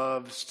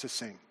loves to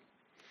sing.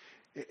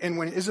 And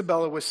when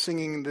Isabella was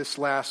singing this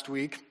last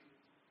week,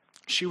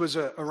 she was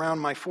around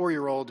my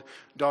 4-year-old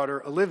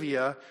daughter,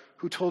 Olivia,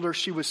 who told her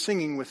she was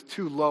singing with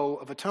too low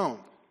of a tone.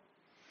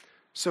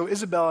 So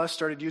Isabella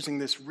started using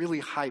this really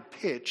high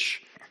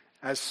pitch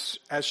as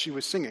she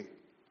was singing.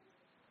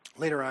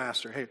 Later I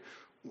asked her, hey,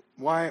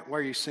 why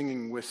are you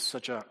singing with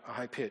such a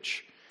high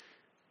pitch?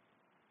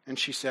 And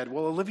she said,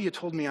 well, Olivia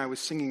told me I was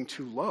singing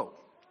too low.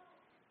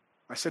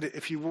 I said,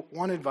 if you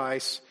want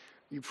advice,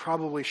 you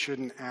probably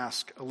shouldn't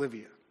ask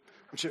Olivia.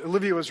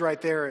 Olivia was right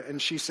there,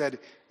 and she said,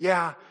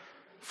 yeah,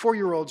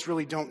 4-year-olds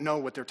really don't know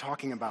what they're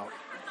talking about.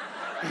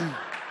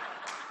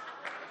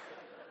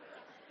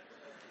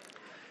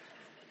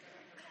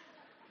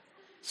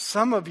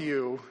 Some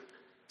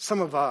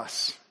of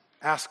us,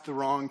 ask the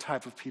wrong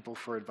type of people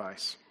for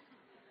advice.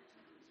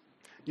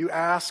 You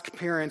ask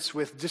parents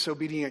with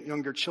disobedient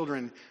younger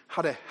children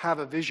how to have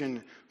a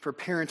vision for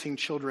parenting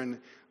children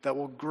that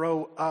will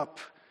grow up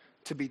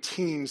to be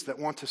teens that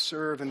want to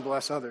serve and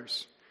bless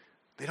others.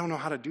 They don't know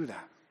how to do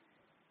that.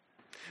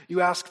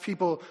 You ask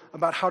people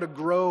about how to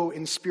grow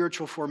in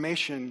spiritual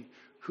formation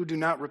who do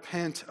not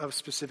repent of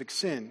specific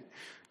sin.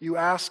 You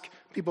ask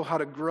people how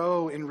to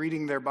grow in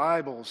reading their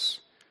Bibles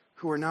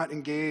who are not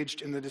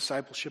engaged in the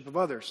discipleship of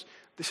others.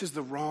 This is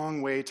the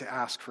wrong way to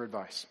ask for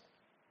advice.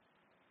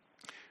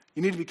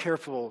 You need to be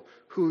careful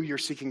who you're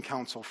seeking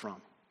counsel from.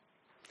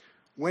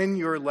 When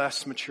you're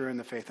less mature in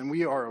the faith, and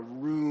we are a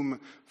room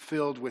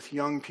filled with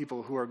young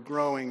people who are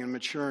growing and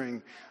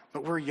maturing,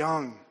 but we're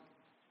young.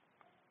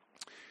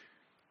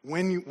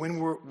 When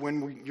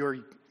you're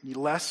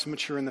less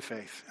mature in the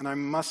faith, and I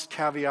must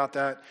caveat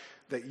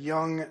that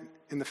young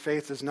in the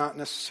faith does not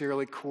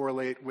necessarily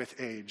correlate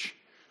with age.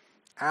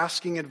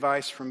 Asking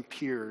advice from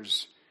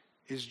peers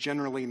is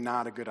generally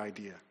not a good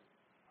idea.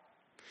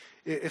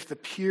 If the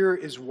peer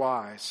is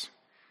wise,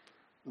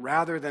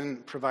 rather than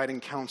providing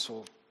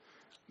counsel,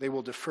 they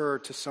will defer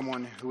to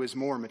someone who is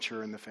more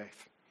mature in the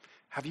faith.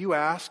 Have you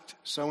asked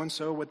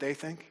so-and-so what they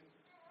think?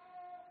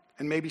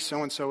 And maybe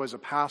so-and-so is a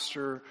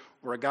pastor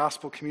or a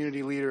gospel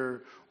community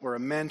leader or a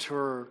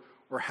mentor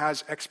or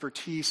has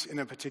expertise in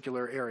a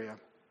particular area.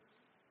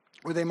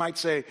 Or they might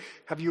say,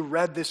 have you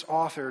read this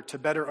author to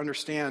better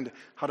understand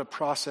how to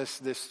process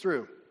this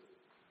through?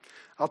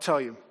 I'll tell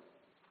you,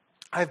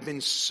 I've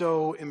been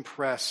so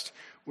impressed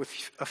with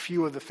a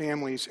few of the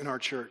families in our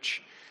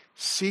church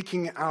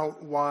seeking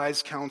out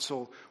wise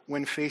counsel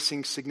when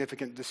facing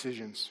significant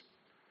decisions.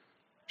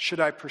 Should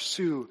I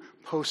pursue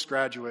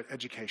postgraduate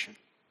education?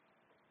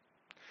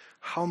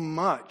 How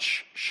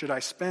much should I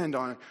spend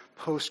on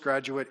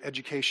postgraduate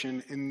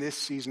education in this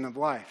season of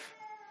life?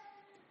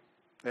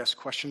 They ask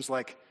questions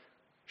like,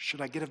 should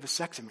I get a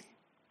vasectomy?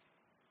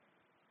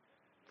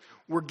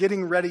 We're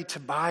getting ready to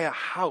buy a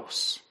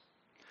house.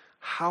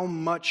 How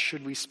much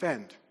should we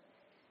spend?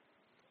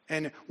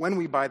 And when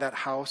we buy that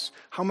house,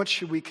 how much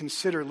should we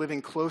consider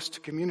living close to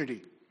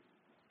community?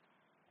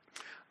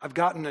 I've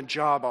gotten a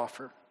job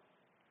offer,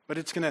 but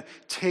it's going to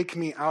take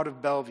me out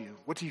of Bellevue.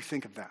 What do you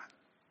think of that?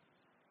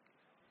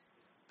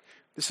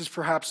 This is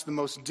perhaps the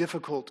most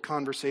difficult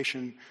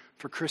conversation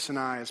for Chris and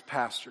I as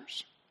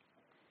pastors.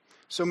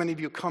 So many of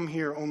you come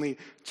here only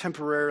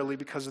temporarily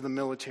because of the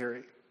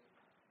military.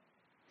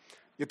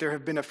 Yet there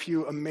have been a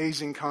few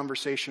amazing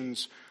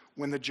conversations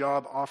when the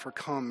job offer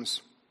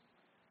comes.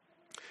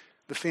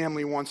 The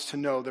family wants to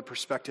know the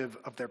perspective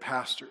of their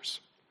pastors,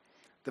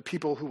 the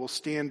people who will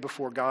stand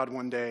before God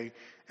one day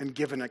and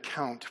give an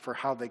account for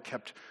how they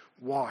kept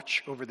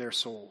watch over their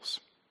souls.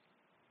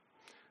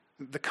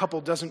 The couple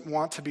doesn't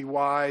want to be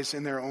wise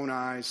in their own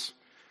eyes.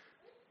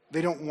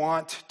 They don't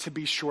want to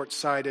be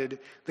short-sighted.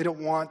 They don't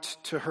want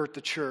to hurt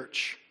the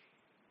church.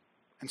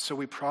 And so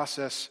we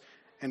process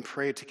and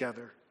pray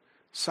together.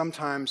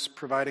 Sometimes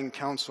providing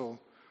counsel,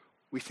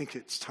 we think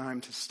it's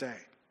time to stay.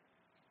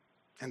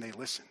 And they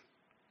listen.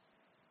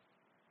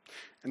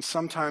 And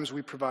sometimes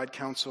we provide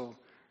counsel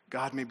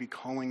God may be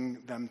calling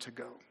them to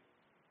go,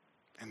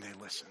 and they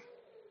listen.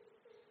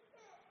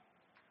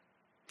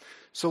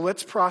 So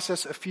let's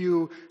process a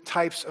few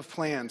types of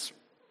plans.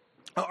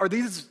 Are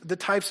these the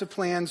types of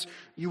plans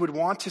you would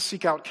want to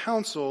seek out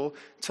counsel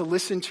to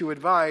listen to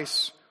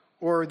advice,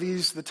 or are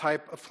these the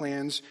type of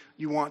plans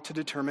you want to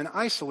determine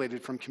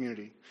isolated from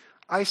community,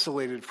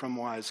 isolated from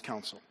wise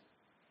counsel?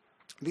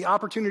 The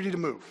opportunity to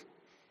move.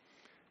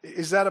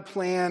 Is that a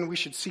plan we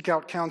should seek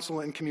out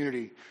counsel in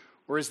community,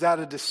 or is that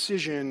a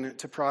decision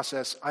to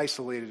process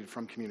isolated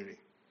from community?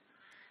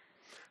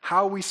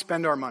 How we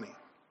spend our money.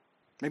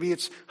 Maybe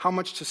it's how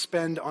much to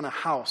spend on a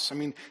house.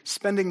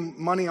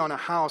 Spending money on a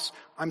house,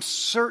 I'm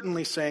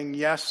certainly saying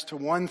yes to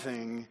one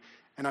thing,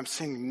 and I'm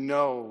saying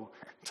no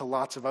to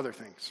lots of other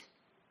things.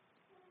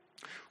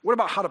 What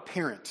about how to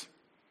parent?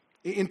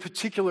 In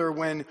particular,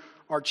 when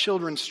our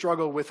children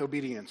struggle with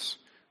obedience,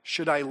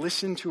 should I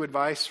listen to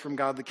advice from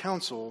godly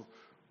counsel,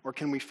 or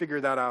can we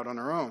figure that out on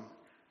our own?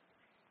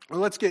 Well,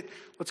 let's get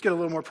a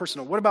little more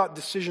personal. What about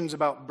decisions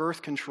about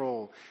birth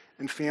control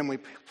and family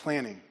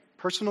planning?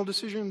 Personal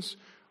decisions,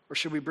 or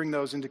should we bring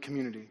those into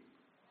community?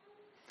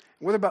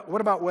 What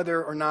about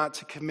whether or not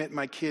to commit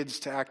my kids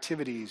to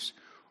activities,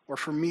 or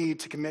for me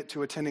to commit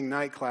to attending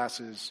night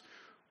classes,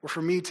 or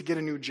for me to get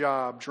a new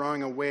job,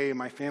 drawing away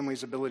my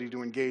family's ability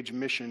to engage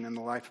mission in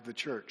the life of the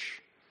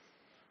church?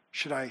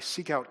 Should I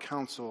seek out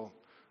counsel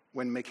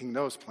when making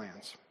those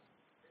plans?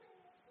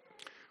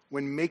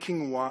 When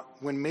making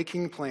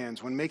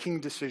plans, when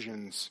making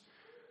decisions,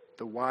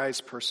 the wise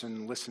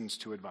person listens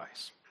to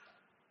advice.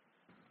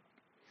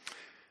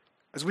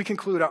 As we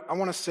conclude, I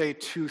want to say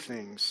two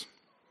things.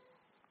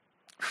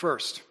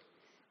 First,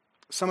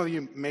 some of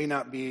you may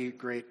not be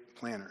great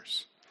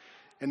planners.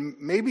 And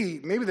maybe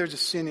there's a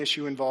sin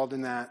issue involved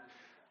in that,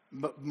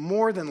 but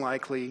more than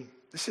likely,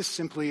 this is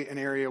simply an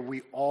area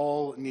we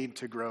all need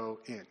to grow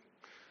in.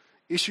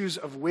 Issues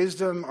of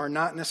wisdom are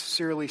not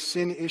necessarily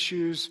sin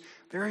issues.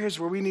 They're areas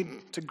where we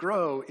need to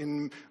grow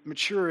in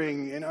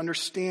maturing and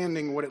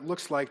understanding what it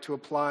looks like to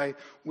apply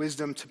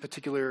wisdom to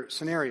particular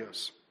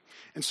scenarios.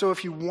 And so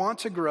if you want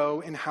to grow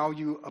in how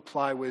you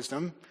apply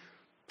wisdom,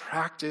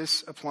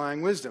 practice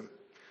applying wisdom.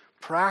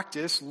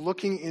 Practice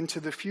looking into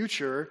the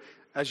future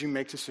as you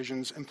make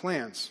decisions and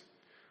plans.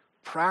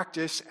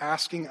 Practice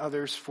asking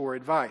others for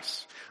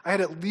advice. I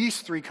had at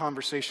least 3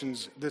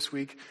 conversations this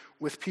week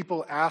with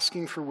people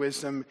asking for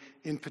wisdom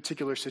in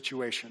particular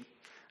situation.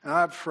 And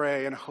I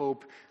pray and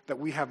hope that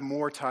we have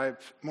more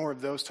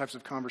of those types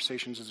of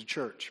conversations as a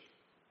church.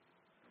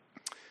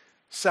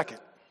 Second,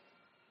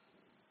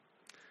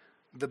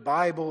 the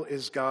Bible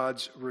is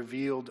God's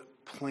revealed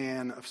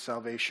plan of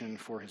salvation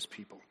for his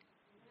people.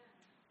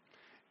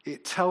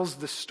 It tells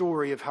the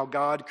story of how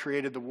God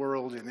created the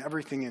world and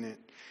everything in it,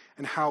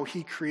 and how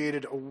he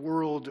created a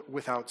world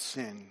without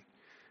sin.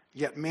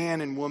 Yet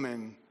man and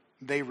woman,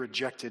 they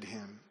rejected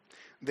him.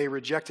 They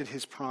rejected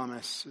his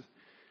promise,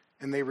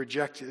 and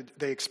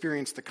they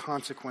experienced the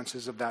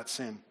consequences of that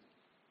sin.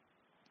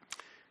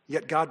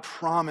 Yet God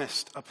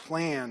promised a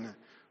plan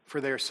for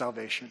their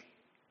salvation.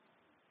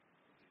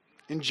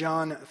 In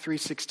John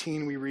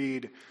 3:16 we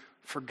read,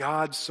 "For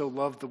God so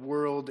loved the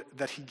world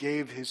that he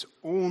gave his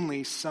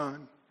only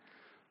Son,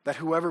 that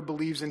whoever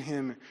believes in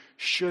him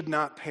should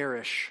not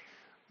perish,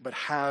 but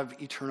have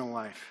eternal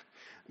life."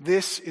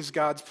 This is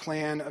God's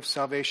plan of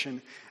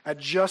salvation. At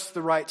just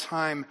the right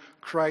time,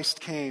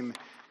 Christ came,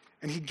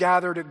 and he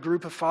gathered a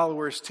group of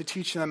followers to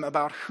teach them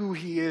about who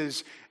he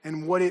is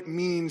and what it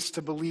means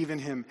to believe in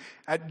him.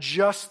 At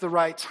just the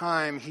right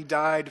time, he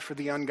died for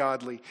the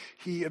ungodly.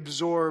 He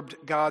absorbed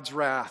God's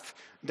wrath,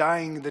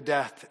 dying the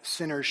death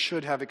sinners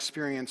should have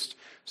experienced,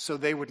 so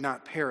they would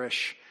not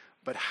perish,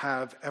 but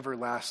have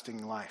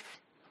everlasting life.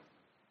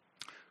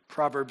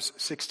 Proverbs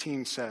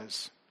 16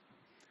 says,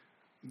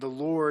 "The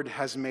Lord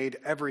has made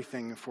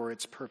everything for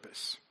its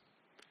purpose,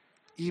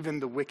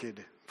 even the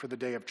wicked for the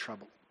day of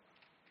trouble.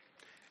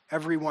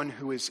 Everyone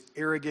who is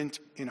arrogant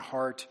in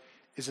heart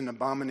is an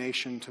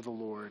abomination to the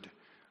Lord.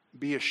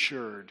 Be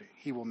assured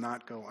he will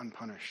not go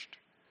unpunished.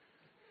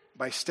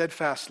 By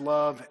steadfast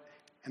love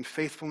and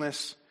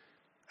faithfulness,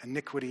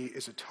 iniquity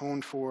is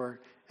atoned for,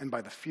 and by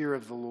the fear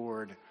of the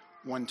Lord,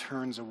 one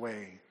turns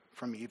away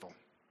from evil."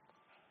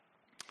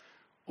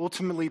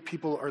 Ultimately,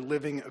 people are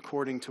living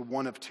according to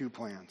one of 2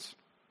 plans.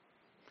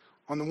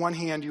 On the one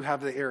hand, you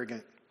have the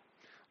arrogant,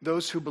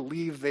 those who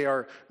believe they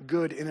are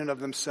good in and of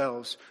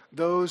themselves,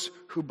 those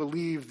who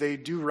believe they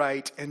do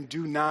right and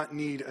do not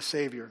need a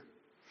Savior,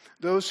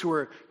 those who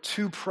are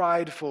too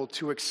prideful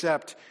to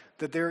accept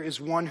that there is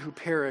one who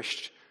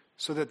perished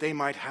so that they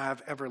might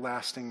have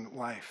everlasting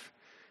life.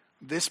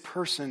 This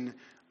person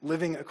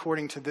living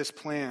according to this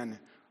plan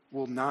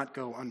will not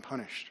go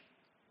unpunished.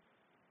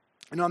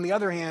 And on the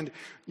other hand,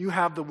 you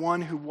have the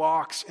one who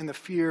walks in the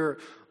fear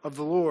of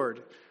the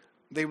Lord.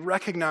 They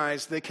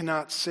recognize they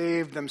cannot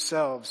save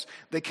themselves.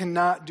 They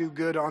cannot do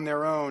good on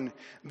their own.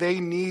 They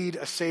need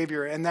a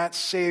Savior, and that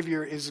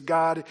Savior is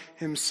God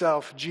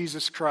himself,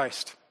 Jesus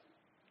Christ.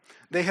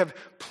 They have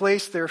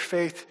placed their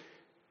faith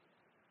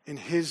in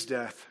his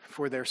death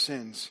for their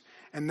sins.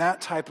 And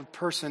that type of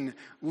person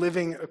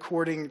living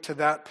according to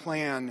that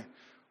plan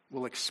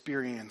will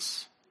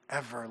experience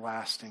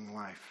everlasting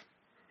life.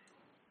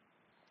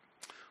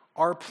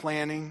 Our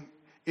planning,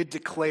 it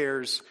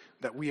declares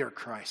that we are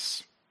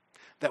Christ's,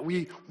 that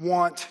we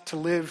want to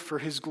live for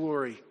his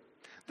glory,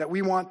 that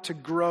we want to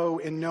grow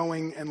in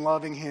knowing and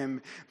loving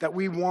him, that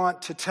we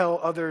want to tell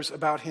others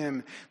about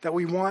him, that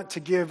we want to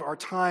give our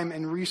time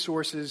and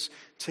resources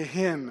to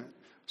him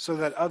so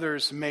that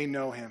others may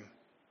know him.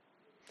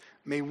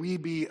 May we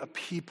be a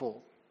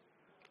people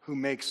who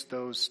makes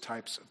those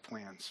types of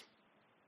plans.